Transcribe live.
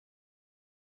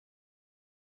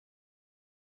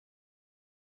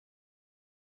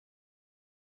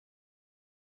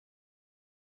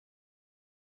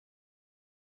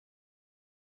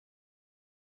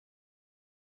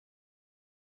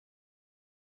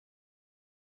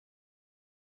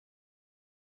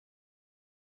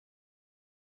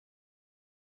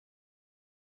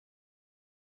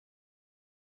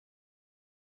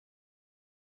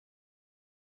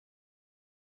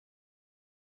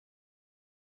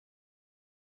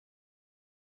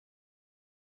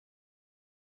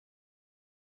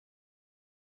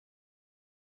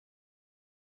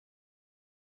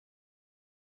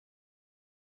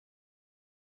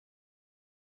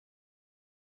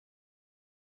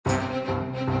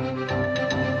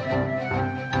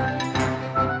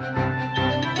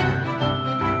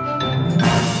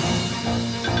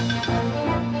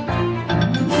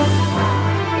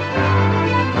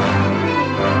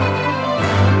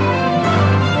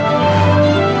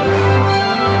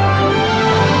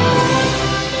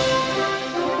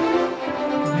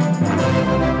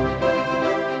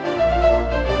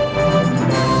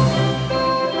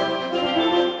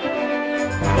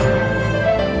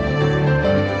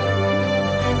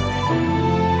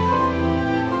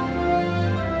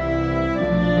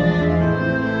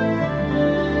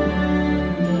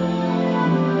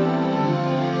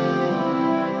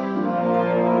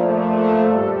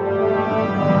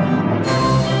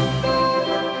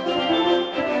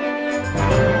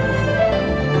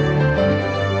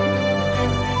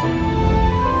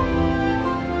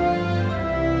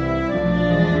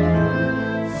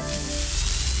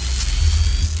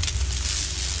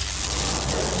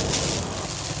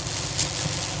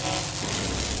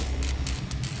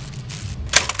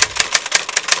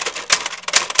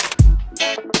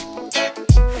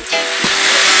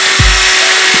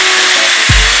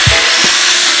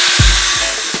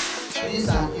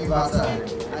inverter,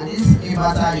 and this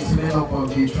inverter is made up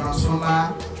of the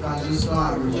transformer, transistor,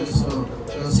 and resistor.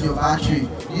 That's your battery.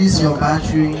 This is your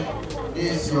battery.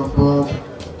 This is your bulb.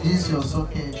 This is your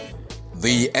socket.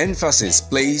 The emphasis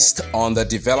placed on the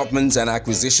development and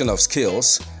acquisition of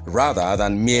skills rather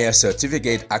than mere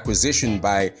certificate acquisition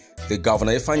by the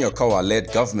Governor Ifeanyi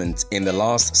Okowa-led government in the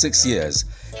last 6 years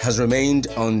has remained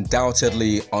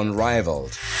undoubtedly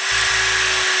unrivaled.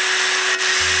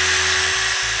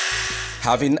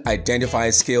 Having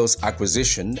identified skills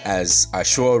acquisition as a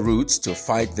sure route to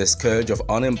fight the scourge of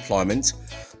unemployment,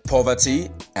 poverty,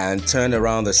 and turn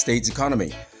around the state's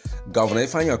economy, Governor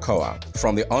Ifeanyi Okowa,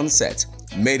 from the onset,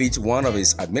 made it one of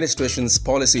his administration's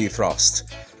policy thrusts.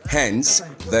 Hence,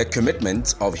 the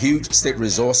commitment of huge state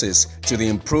resources to the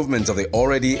improvement of the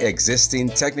already existing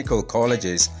technical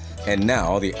colleges and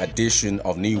now the addition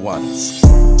of new ones.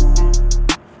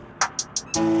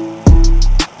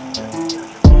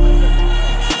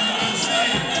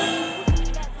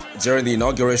 During the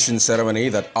inauguration ceremony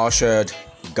that ushered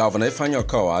Governor Ifeanyi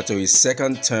Okowa to his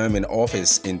second term in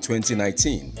office in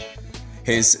 2019,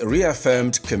 his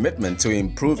reaffirmed commitment to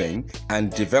improving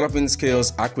and developing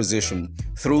skills acquisition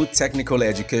through technical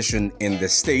education in the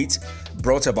state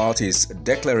brought about his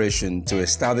declaration to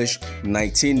establish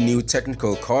 19 new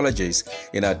technical colleges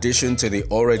in addition to the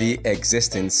already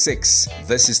existing 6.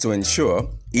 This is to ensure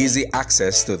easy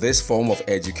access to this form of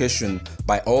education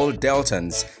by all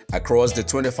Deltans across the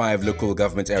 25 local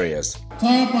government areas.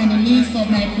 Top on the list of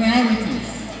my priorities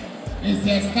is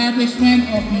the establishment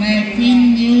of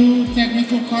 19 new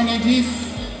technical colleges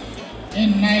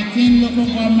in 19 local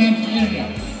government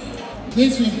areas.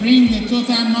 This will bring the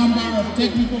total number of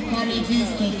technical colleges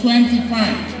to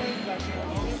 25,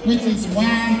 which is 1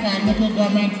 per local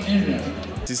government area.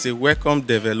 It is a welcome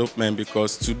development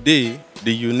because today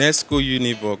the UNESCO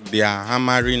UNIVOC, they are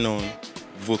hammering on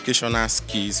vocational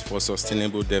skills for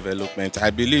sustainable development. I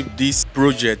believe this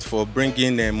project for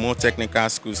bringing more technical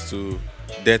schools to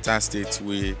Delta State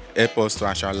will help us to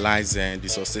actualize the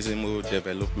sustainable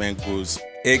development goals.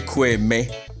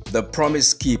 Ekweme, the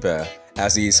promise keeper,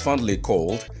 as he is fondly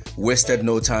called, wasted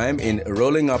no time in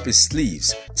rolling up his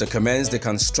sleeves to commence the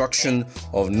construction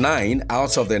of 9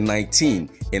 out of the 19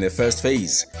 in the first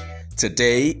phase.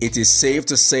 Today, it is safe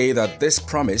to say that this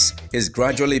promise is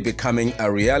gradually becoming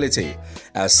a reality,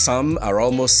 as some are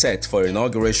almost set for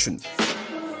inauguration.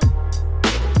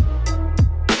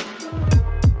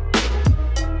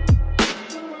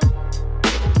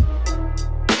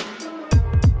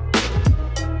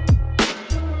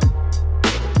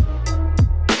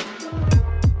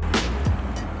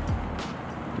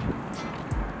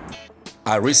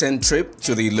 A recent trip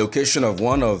to the location of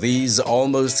one of these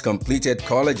almost completed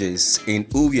colleges in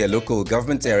Uwie local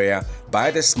government area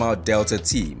by the Smart Delta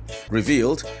team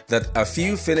revealed that a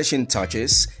few finishing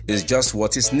touches is just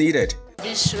what is needed.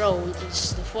 This row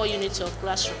is the 4 units of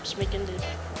classrooms, making the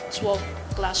 12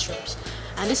 classrooms.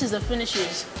 And this is the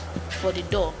finishes for the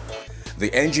door.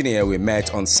 The engineer we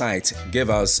met on site gave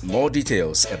us more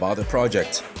details about the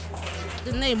project.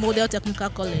 The name Model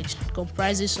Technical College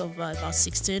comprises of about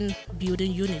 16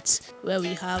 building units, where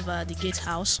we have the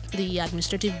gatehouse, the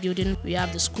administrative building, we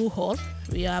have the school hall,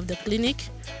 we have the clinic,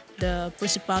 the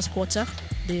principal's quarter,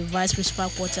 the vice principal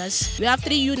quarters. We have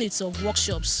 3 units of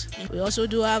workshops. We also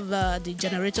do have the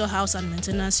generator house and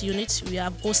maintenance units. We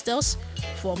have hostels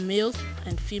for male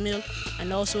and female,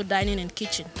 and also dining and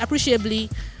kitchen. Appreciably,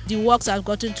 the works have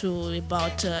gotten to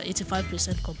about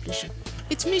 85% completion.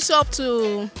 It meets up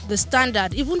to the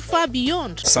standard, even far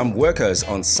beyond. Some workers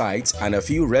on site and a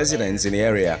few residents in the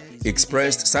area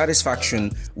expressed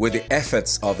satisfaction with the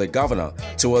efforts of the governor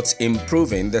towards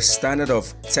improving the standard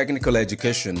of technical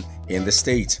education in the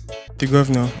state. The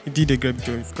governor, he did a great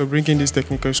job for bringing this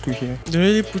technical school here. They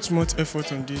really put much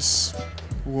effort on this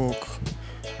work,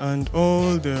 and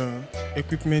all the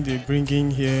equipment they bring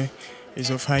in here is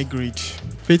of high grade.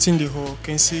 Painting the hall,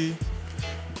 can see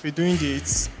we're doing the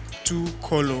 2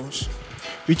 colors,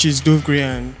 which is Dove Grey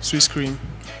and Swiss Cream,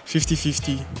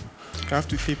 50-50. You have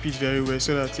to tape it very well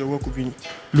so that your work will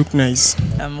look nice.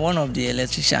 I'm one of the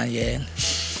electricians here.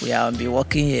 We have been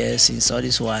working here since all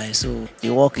this while, so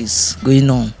the work is going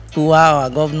on. While our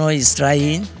governor is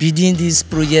trying, bidding these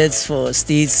projects for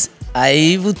states, I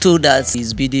even told that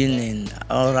he's bidding in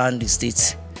all around the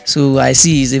states. So I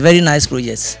see it's a very nice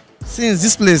project. Since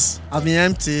this place has been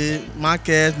empty,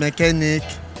 market, mechanic,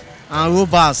 and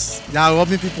robbers, they are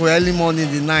robbing people early morning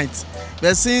in the night.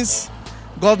 But since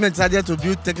government decided to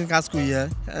build technical school here,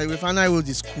 we finally built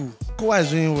the school. Okowa is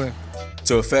doing well.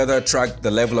 To further track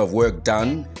the level of work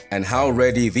done and how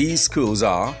ready these schools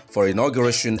are for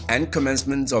inauguration and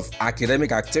commencement of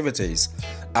academic activities,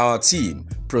 our team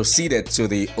proceeded to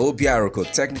the Obiaruko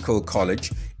Technical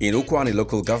College in Ukwani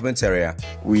local government area.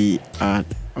 We are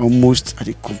almost at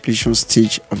the completion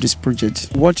stage of this project.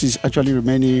 What is actually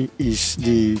remaining is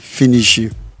the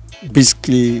finishing,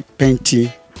 basically painting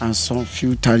and some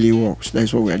few tile works.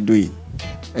 That's what we are doing.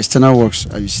 External works,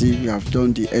 as you see, we have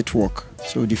done the earthwork.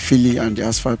 So the filling and the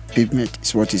asphalt pavement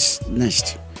is what is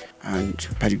next. And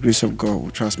by the grace of God,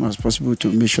 we'll try as much as possible to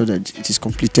make sure that it is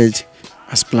completed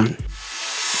as planned.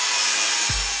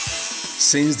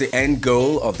 Since the end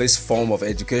goal of this form of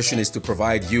education is to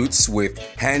provide youths with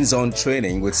hands-on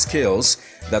training with skills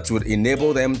that would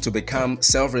enable them to become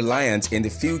self-reliant in the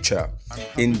future,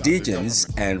 indigenes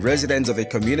and residents of the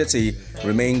community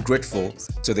remain grateful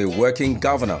to the working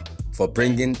governor for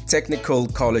bringing technical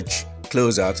college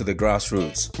closer to the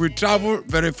grassroots. We travel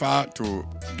very far to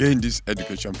gain this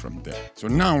education from there. So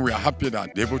now we are happy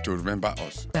that they're able to remember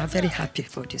us. We are very happy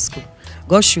for this school.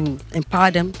 God should empower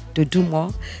them to do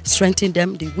more, strengthen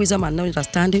them, the wisdom and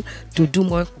understanding to do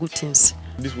more good things.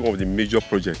 This is one of the major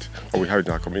projects that we have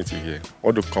in our community here. I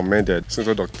want to commend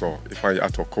Senator Dr. Ifeanyi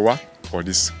Atokowa for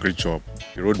this great job.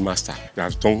 The roadmaster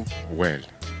has done well,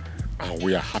 and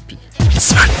we are happy.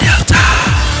 Smart Delta.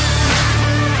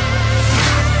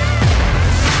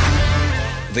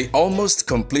 The almost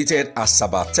completed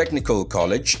Asaba Technical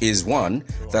College is one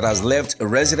that has left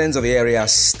residents of the area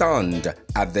stunned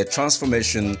at the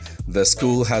transformation the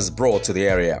school has brought to the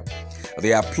area.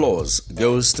 The applause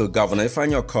goes to Governor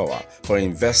Ifeanyi Okowa for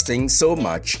investing so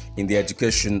much in the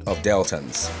education of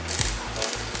Deltans.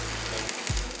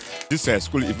 This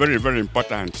school is very, very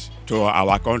important to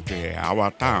our country,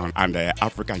 our town, and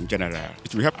Africa in general.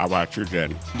 It will help our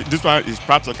children. This one is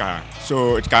practical,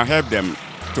 so it can help them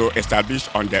to establish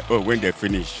on their own when they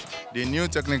finish. The new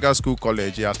technical school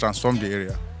college has transformed the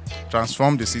area,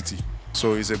 transformed the city.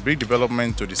 So it's a big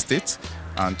development to the state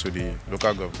and to the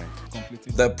local government.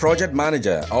 The project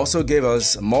manager also gave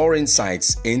us more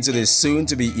insights into the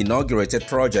soon-to-be inaugurated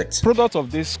project. Product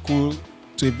of this school,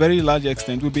 to a very large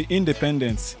extent, will be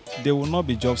independent. They will not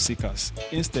be job seekers.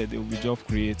 Instead, they will be job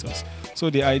creators. So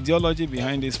the ideology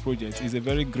behind this project is a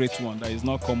very great one that is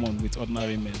not common with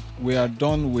ordinary men. We are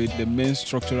done with the main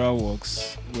structural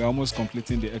works. We are almost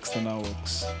completing the external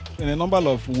works. In a number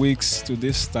of weeks to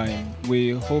this time,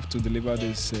 we hope to deliver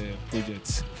this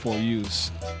project for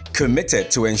use. Committed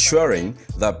to ensuring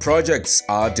that projects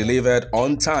are delivered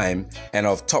on time and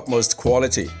of topmost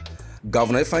quality,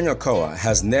 Governor Ifeanyi Okowa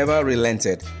has never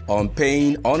relented on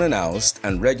paying unannounced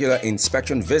and regular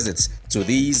inspection visits to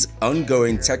these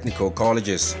ongoing technical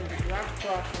colleges.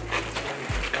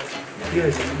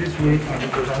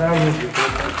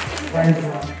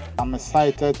 I'm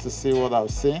excited to see what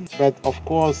I've seen, but of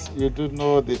course you do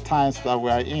know the times that we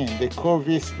are in. The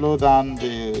COVID slowed down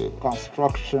the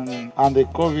construction, and the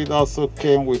COVID also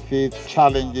came with its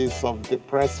challenges of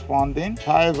depressed funding.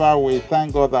 However, we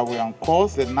thank God that we're on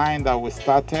course. The 9 that we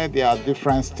started, there are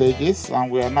different stages,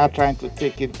 and we are now trying to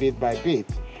take it bit by bit.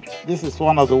 This is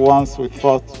one of the ones we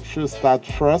thought should start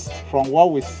first. From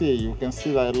what we see, you can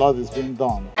see that a lot is being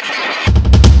done.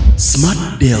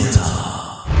 Smart Delta.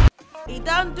 He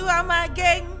don't do am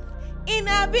again in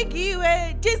a biggie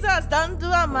way. Jesus don't do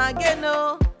am again,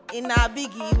 no, in a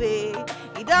biggie way.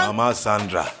 He don't. Mama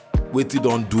Sandra, what you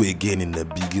don't do again in a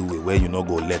biggie way where you not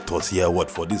go let us hear what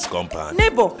for this compound?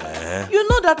 Neighbor, you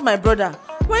know that my brother,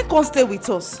 when come stay with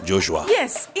us? Joshua.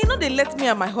 Yes, he know they let me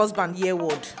and my husband hear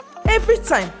word. Every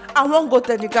time, I won't go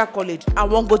technical college. I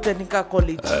won't go technical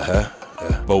college.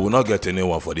 But we'll not get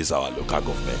anyone for this our local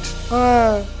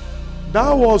government.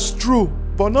 That was true,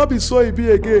 but not be so it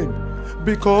be again,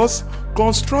 because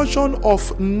construction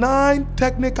of 9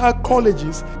 technical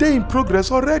colleges they in progress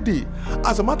already.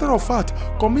 As a matter of fact,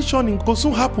 commissioning go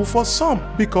soon happen for some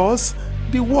because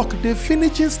the work they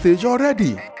finishing stage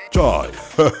already. Joy.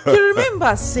 You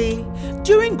remember say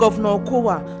during Governor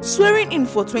Okowa swearing in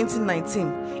for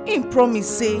 2019, he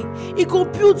promised say he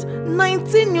could build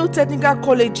 19 new technical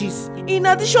colleges in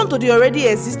addition to the already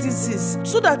existing 6,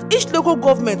 so that each local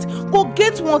government go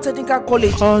get one technical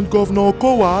college. And Governor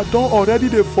Okowa don't already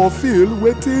dey fulfill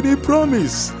wetin he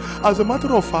promise. As a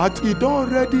matter of fact, he don't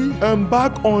already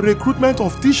embark on recruitment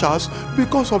of teachers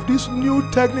because of these new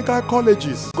technical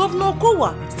colleges. Governor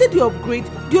Okowa still dey upgrade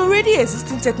the already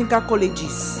existing technical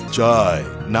colleges. Joy.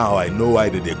 Now I know why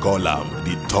they call him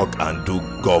the talk and do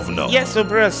governor. Yes, so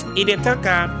bros, he dey talk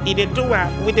am, he dey do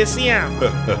am, we dey see am.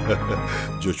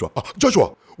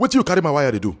 Joshua, what you carry my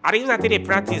wire to do? I use that to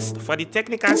practice for the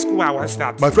technical school I was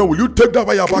start. My friend, will you take that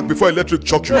wire back before electric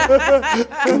shock you?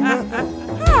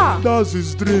 That's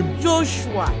his dream.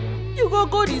 Joshua, you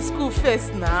go to school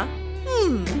first now.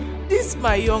 The this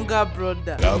my younger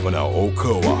brother. Governor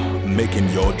Okowa, making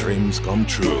your dreams come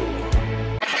true.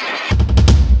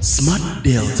 Smart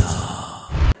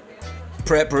Delta.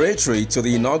 Preparatory to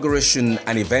the inauguration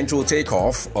and eventual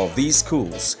takeoff of these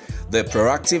schools, the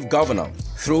proactive governor,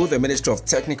 through the Ministry of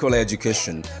Technical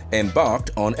Education,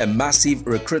 embarked on a massive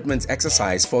recruitment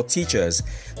exercise for teachers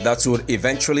that would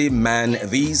eventually man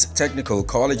these technical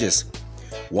colleges.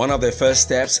 One of the first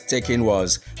steps taken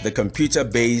was the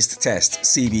computer-based test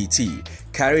 (CBT),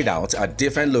 carried out at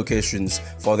different locations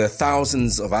for the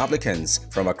thousands of applicants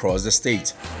from across the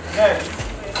state.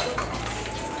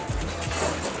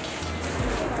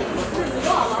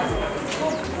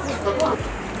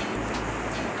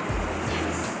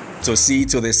 To see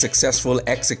to the successful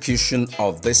execution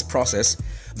of this process,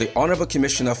 the Honorable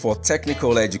Commissioner for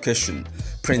Technical Education,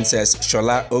 Princess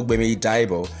Shola Ogbemi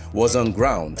Daibo, was on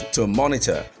ground to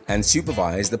monitor and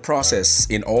supervise the process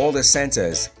in all the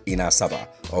centers in Asaba,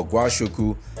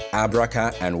 Ogwashuku,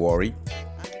 Abraka and Warri.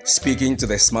 Speaking to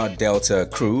the Smart Delta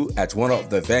crew at one of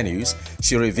the venues,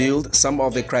 she revealed some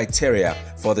of the criteria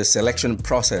for the selection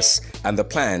process and the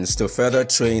plans to further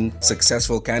train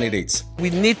successful candidates.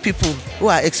 We need people who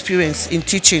are experienced in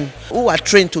teaching, who are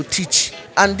trained to teach.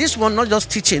 And this one, not just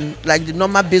teaching like the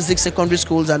normal basic secondary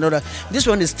schools and other. This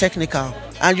one is technical.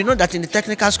 And you know that in the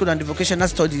technical school and the vocational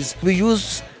studies, we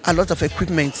use a lot of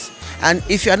equipment. And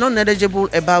if you are not knowledgeable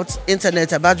about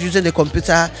internet, about using the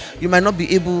computer, you might not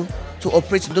be able to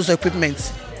operate those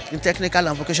equipment in technical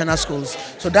and vocational schools.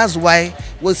 So that's why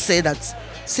we'll say that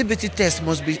CBT test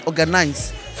must be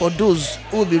organized for those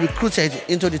who will be recruited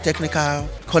into the technical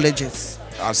colleges.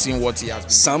 I've seen what he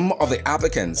has. Some of the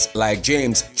applicants, like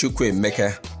James Chukwe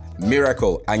Meke,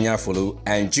 Miracle Anyafulu,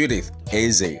 and Judith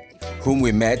Eze, whom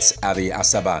we met at the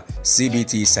Asaba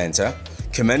CBT Center,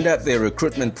 commended the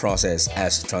recruitment process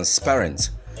as transparent.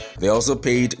 They also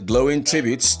paid glowing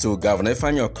tributes to Governor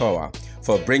Ifeanyi Okowa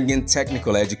for bringing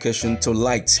technical education to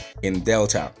light in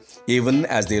Delta, even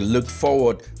as they looked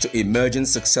forward to emerging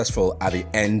successful at the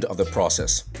end of the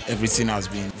process. Everything has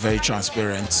been very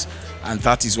transparent, and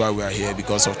that is why we are here,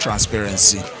 because of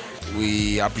transparency.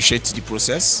 We appreciate the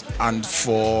process, and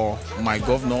for my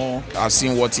governor, I've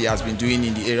seen what he has been doing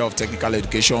in the area of technical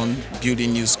education,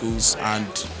 building new schools and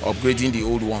upgrading the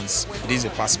old ones. It is a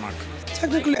pass mark.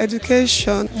 Technical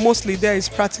education, mostly there is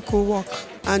practical work,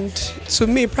 and to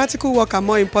me practical work are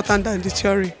more important than the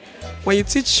theory. When you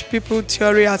teach people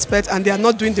theory aspects and they are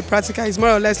not doing the practical, it's more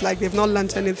or less like they've not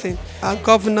learned anything. Our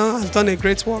governor has done a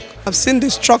great work. I've seen the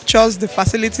structures, the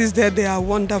facilities there, they are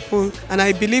wonderful, and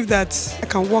I believe that I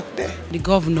can work there. The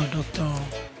governor, Dr.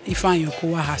 Ifeanyi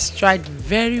Okowa, has tried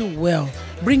very well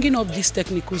bringing up these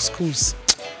technical schools.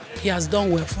 He has done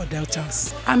well for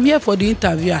Deltans. I'm here for the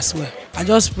interview as well. I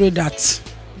just pray that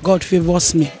God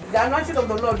favors me. The anointing of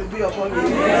the Lord will be upon you.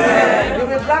 Amen. You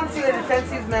will grant you a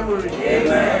retentive memory.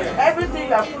 Amen. Everything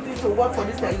you have put into work for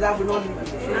this exam will not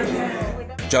leave you.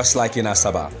 Amen. Just like in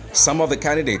Asaba, some of the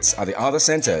candidates at the other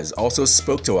centers also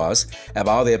spoke to us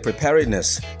about their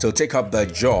preparedness to take up the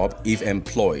job if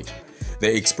employed.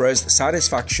 They expressed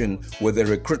satisfaction with the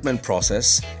recruitment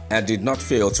process and did not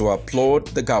fail to applaud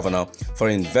the governor for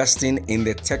investing in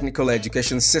the technical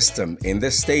education system in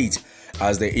the state,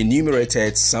 as they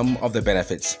enumerated some of the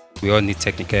benefits. We all need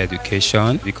technical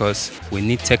education because we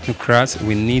need technocrats,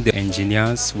 we need the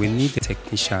engineers, we need the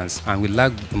technicians, and we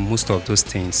lack most of those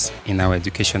things in our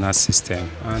educational system.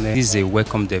 And this is a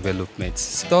welcome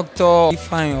development. Dr.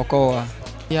 Ifeanyi Okowa,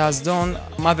 he has done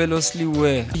marvelously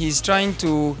well. He's trying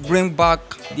to bring back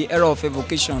the era of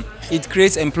evocation. It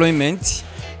creates employment,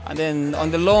 and then on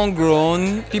the long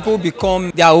run, people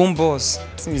become their own boss.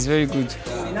 It's very good.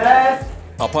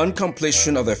 Upon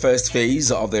completion of the first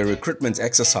phase of the recruitment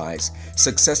exercise,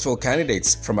 successful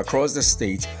candidates from across the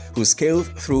state who scaled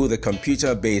through the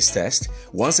computer-based test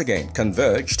once again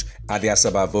converged at the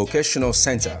Asaba Vocational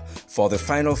Center for the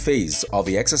final phase of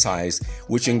the exercise,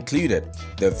 which included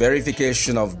the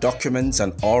verification of documents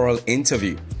and oral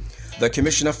interview. The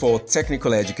Commissioner for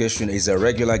Technical Education is a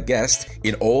regular guest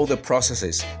in all the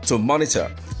processes to monitor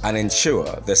and ensure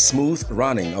the smooth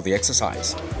running of the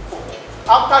exercise.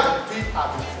 After the teeth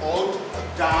have been folded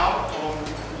down on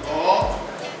the floor,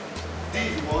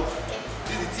 this is what?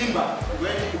 This is the timber.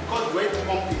 Because when you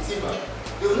pump the timber,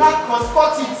 they will not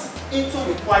cross-cut it into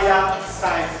required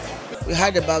size. We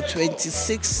had about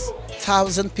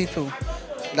 26,000 people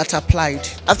that applied.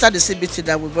 After the CBT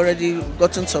that we've already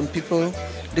gotten some people,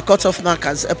 the cutoff mark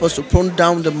has helped us to prune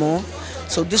down the more.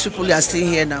 So these people are still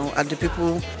here now, and the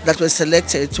people that were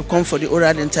selected to come for the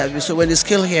oral interview. So when they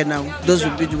scale here now, those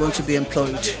will be the ones to be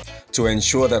employed. To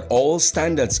ensure that all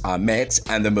standards are met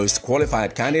and the most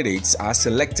qualified candidates are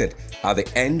selected at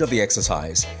the end of the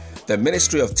exercise, the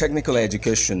Ministry of Technical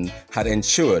Education had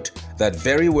ensured that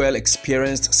very well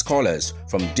experienced scholars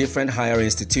from different higher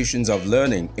institutions of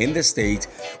learning in the state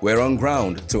were on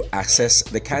ground to assess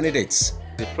the candidates.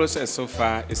 The process so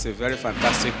far is a very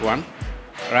fantastic one.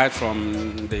 Right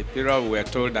from the period we were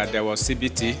told that there was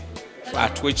CBT,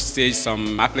 at which stage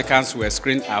some applicants were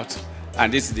screened out,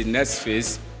 and this is the next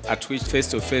phase, at which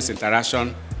face-to-face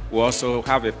interaction will also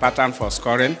have a pattern for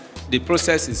scoring. The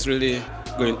process is really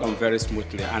going on very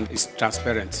smoothly and is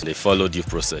transparent. They follow due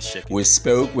process. We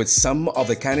spoke with some of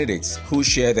the candidates who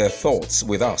share their thoughts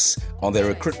with us on the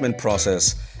recruitment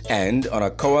process and on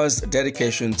ACOA's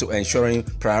dedication to ensuring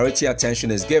priority attention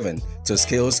is given to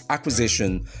skills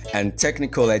acquisition and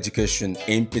technical education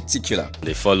in particular.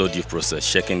 They follow due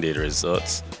process, checking the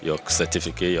results, your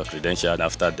certificate, your credential, and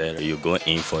after that you go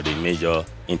in for the major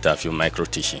interview,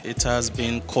 micro-teaching. It has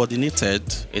been coordinated,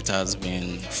 it has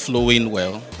been flowing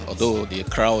well, although the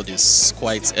crowd is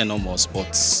quite enormous,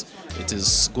 but it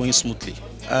is going smoothly.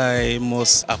 I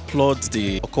must applaud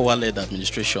the ACOA-led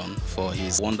administration for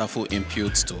his wonderful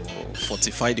input to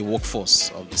fortify the workforce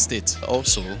of the state.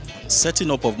 Also,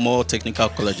 setting up of more technical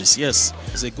colleges, yes,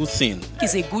 is a good thing.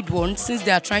 It's a good one since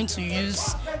they are trying to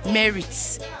use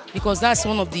merits, because that's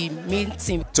one of the main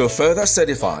things. To further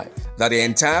certify that the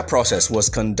entire process was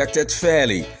conducted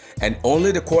fairly and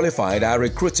only the qualified are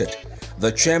recruited,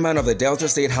 the chairman of the Delta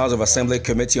State House of Assembly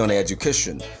Committee on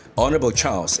Education, Honorable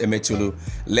Charles Emetulu,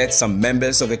 led some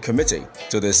members of the committee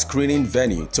to the screening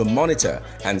venue to monitor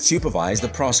and supervise the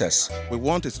process. We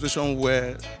want a situation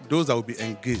where those that will be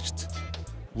engaged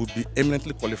will be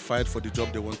eminently qualified for the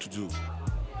job they want to do.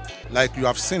 Like you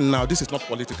have seen now, this is not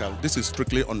political, this is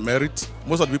strictly on merit.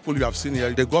 Most of the people you have seen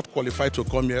here, they got qualified to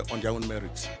come here on their own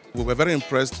merit. We were very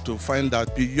impressed to find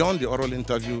that beyond the oral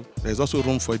interview, there's also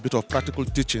room for a bit of practical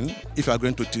teaching. If you are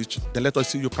going to teach, then let us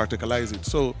see you practicalize it.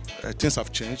 So things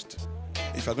have changed.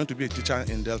 If you are going to be a teacher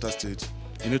in Delta State,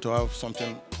 you need to have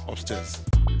something upstairs.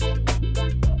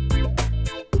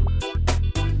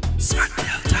 Smart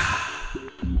Delta.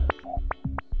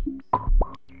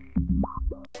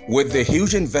 With the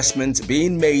huge investment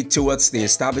being made towards the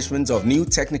establishment of new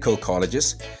technical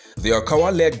colleges, the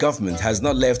ACOA-led government has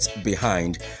not left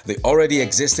behind the already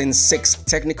existing 6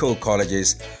 technical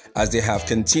colleges as they have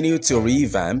continued to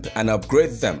revamp and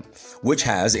upgrade them, which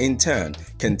has in turn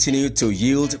continued to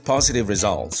yield positive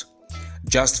results.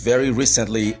 Just very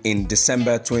recently in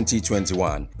December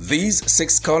 2021, these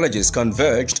 6 colleges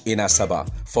converged in Asaba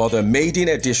for the maiden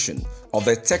edition of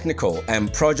the Technical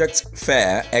and Project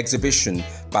Fair exhibition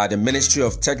by the Ministry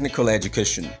of Technical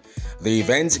Education. The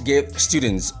event gave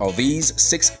students of these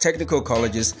 6 technical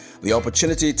colleges the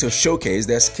opportunity to showcase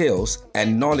their skills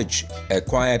and knowledge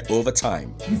acquired over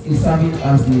time. This is serving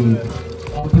as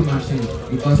the pumping machine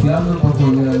because we have no pump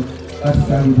on the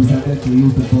artificial we decided to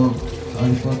use the pump.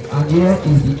 And here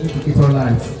is the indicator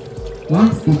light.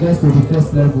 Once it gets to the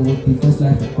first level, the first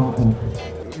light will come on.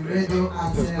 The radio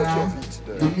antenna,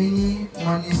 the mini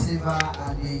money saver,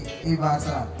 and the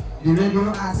inverter. The radio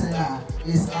antenna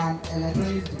is an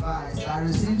electronic device that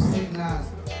receives signals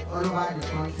all over the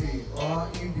country or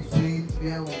in between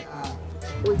where we are.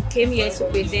 We came here to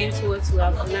present what we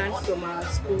have learned from our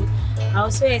school. I'm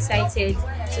also excited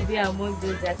to be among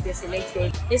those that were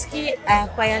selected. The skill I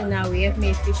acquired now will help me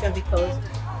in future because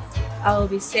I will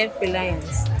be self-reliant.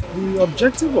 The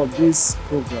objective of this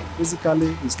program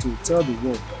basically is to tell the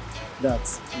world that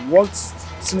what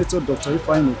Senator Dr.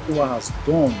 Ifeanyi Okowa has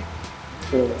done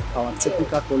for our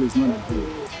technical college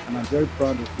Nanabe, and I'm very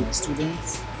proud of the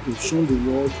students. They've shown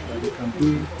the world that they can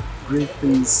do great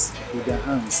things with their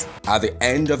hands. At the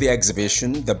end of the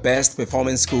exhibition, the best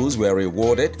performing schools were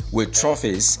rewarded with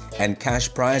trophies and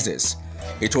cash prizes.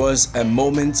 It was a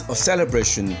moment of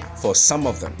celebration for some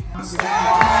of them.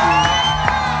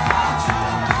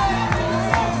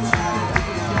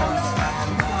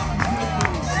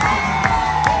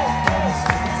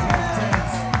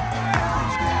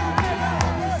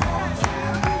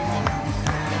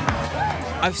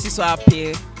 I'm so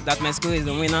happy that my school is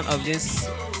the winner of this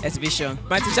exhibition.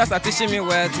 My teachers are teaching me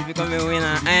well to become a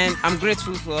winner, and I'm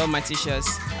grateful for all my teachers.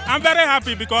 I'm very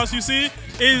happy because you see,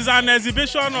 it's an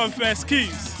exhibition of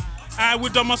skills. We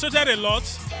demonstrated a lot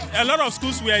of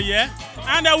schools were here,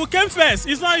 and we came first.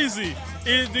 It's not easy.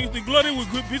 The glory will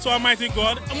be to Almighty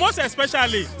God. Most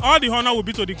especially, all the honor will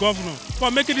be to the governor for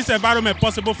making this environment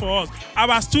possible for us.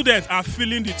 Our students are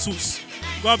feeling the tools.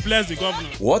 God bless the governor.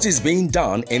 What is being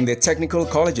done in the technical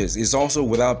colleges is also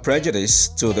without prejudice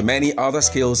to the many other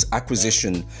skills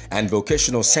acquisition and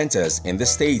vocational centers in the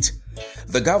state.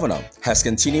 The governor has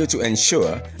continued to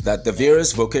ensure that the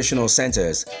various vocational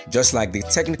centers, just like the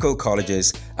technical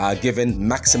colleges, are given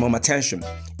maximum attention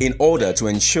in order to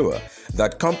ensure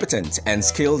that competent and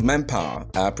skilled manpower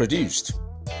are produced.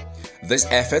 This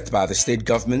effort by the state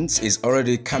government is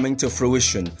already coming to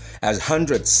fruition as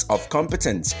hundreds of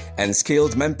competent and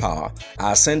skilled manpower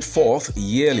are sent forth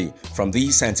yearly from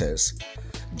these centers.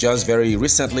 Just very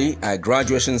recently, a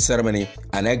graduation ceremony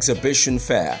and exhibition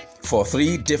fair for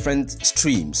 3 different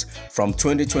streams from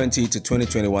 2020 to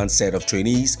 2021 set of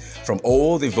trainees from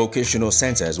all the vocational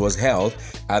centers was held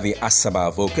at the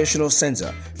Asaba Vocational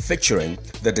Center, featuring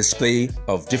the display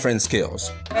of different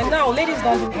skills. And now, ladies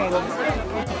don't do hair,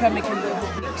 prefer making the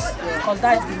looks, because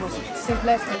that is the most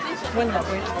simplest thing when you are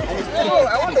going to. Oh,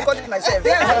 I want to cut it myself.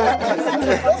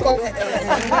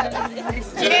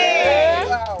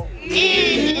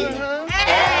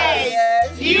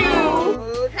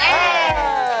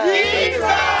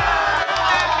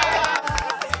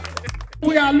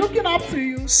 We are looking up to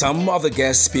you. Some of the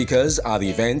guest speakers at the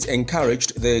event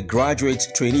encouraged the graduate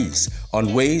trainees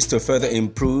on ways to further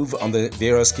improve on the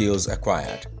various skills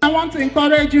acquired. I want to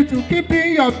encourage you to keep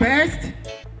in your best.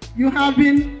 You have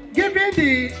been given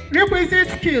the requisite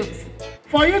skills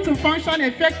for you to function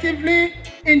effectively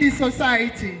in the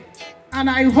society. And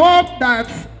I hope that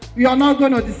we are not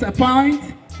going to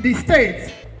disappoint the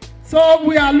state. So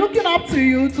we are looking up to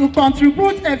you to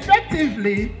contribute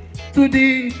effectively to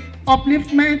the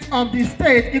upliftment of the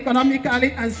state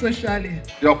economically and socially.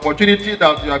 The opportunity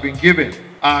that you have been given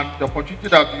and the opportunity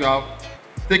that you have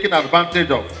taken advantage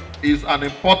of is an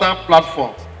important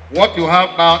platform. What you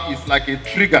have now is like a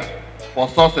trigger for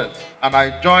success, and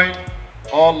I join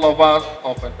all lovers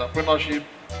of entrepreneurship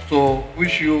to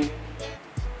wish you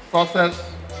success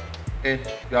in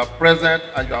your present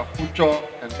and your future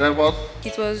endeavors.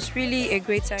 It was really a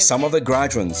great time. Some of the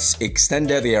graduates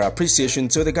extended their appreciation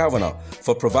to the governor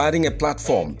for providing a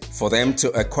platform for them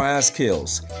to acquire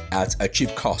skills at a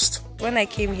cheap cost. When I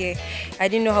came here, I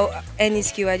didn't know any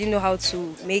skill. I didn't know how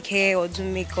to make hair or do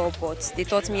makeup, but they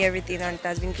taught me everything, and it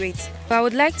has been great. I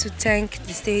would like to thank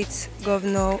the state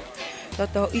governor,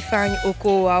 Dr. Ifeanyi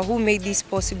Okowa, who made this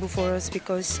possible for us,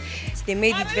 because they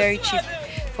made it very cheap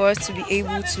for us to be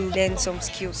able to learn some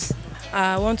skills.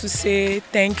 I want to say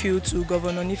thank you to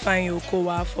Governor Ifeanyi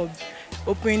Okowa for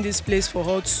opening this place for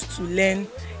us to learn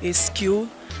a skill.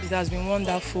 It has been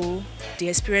wonderful. The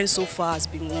experience so far has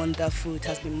been wonderful. It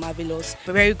has been marvelous.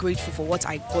 We're very grateful for what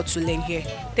I got to learn here.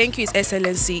 Thank you, His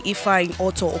Excellency Ifeanyi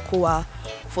Otto Okowa,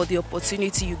 for the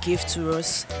opportunity you gave to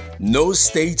us. No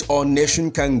state or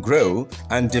nation can grow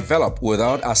and develop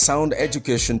without a sound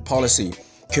education policy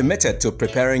committed to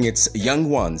preparing its young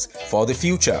ones for the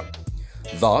future.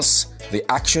 Thus, the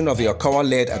action of the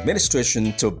Okowa-led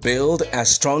administration to build a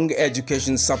strong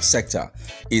education subsector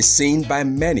is seen by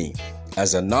many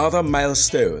as another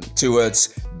milestone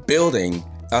towards building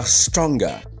a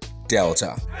stronger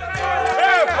Delta.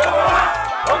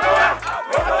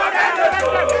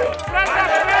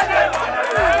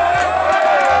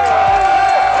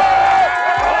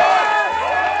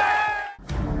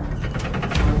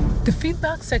 The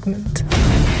feedback segment.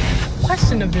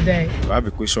 Question of the day. I have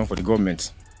a question for the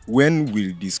government. When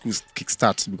will the schools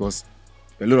kickstart? Because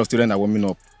a lot of students are warming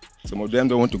up. Some of them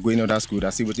don't want to go in other school.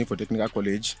 They're still waiting for technical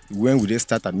college. When will they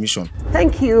start admission?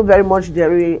 Thank you very much,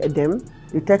 Jerry Edem.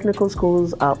 The technical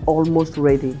schools are almost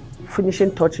ready.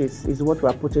 Finishing touches is what we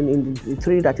are putting in the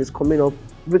 3 that is coming up.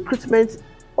 Recruitment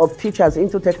of teachers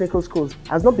into technical schools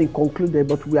has not been concluded,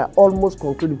 but we are almost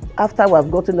concluded. After we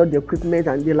have gotten all the equipment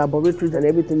and the laboratories and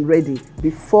everything ready,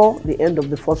 before the end of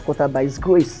the first quarter, by His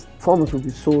grace, forms will be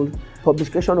sold.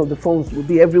 Publication of the forms will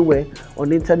be everywhere, on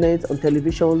the internet, on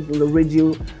television, on the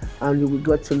radio, and you will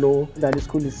get to know that the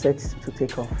school is set to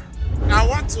take off. I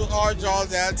want to urge all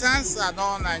Deltans and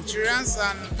all Nigerians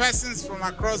and persons from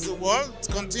across the world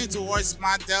to continue to watch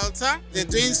Smart Delta. They're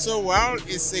doing so well.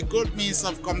 It's a good means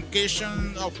of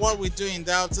communication of what we do in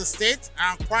Delta State.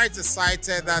 I'm quite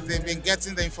excited that they've been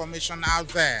getting the information out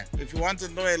there. If you want to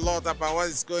know a lot about what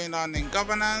is going on in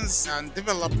governance and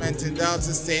development in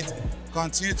Delta State,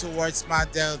 continue to watch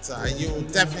Smart Delta. You will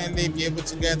definitely be able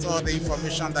to get all the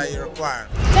information that you require.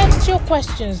 Text your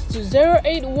questions to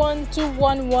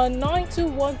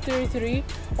 081-211-92133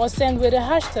 or send with the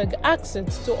hashtag accent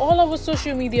to all our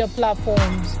social media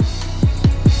platforms.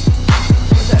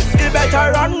 You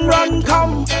better run,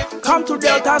 come. come to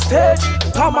Delta State.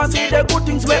 Come and see the good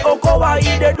things where Okowa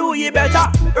they do you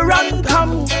better. Run,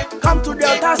 come to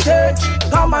Delta State.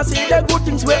 Come and see the good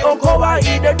things where Okowa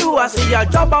they do. I see your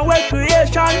job and work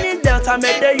creation in Delta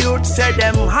make the youth say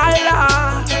them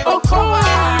higher. Okowa.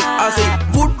 I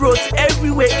say good roads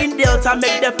everywhere in Delta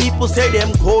make the people say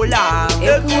them cola.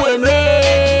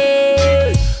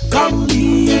 Come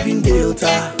live in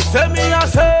Delta. Say me I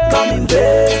say. Come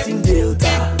invest in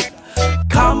Delta.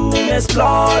 Come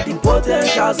explore the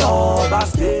potentials of our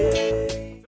state.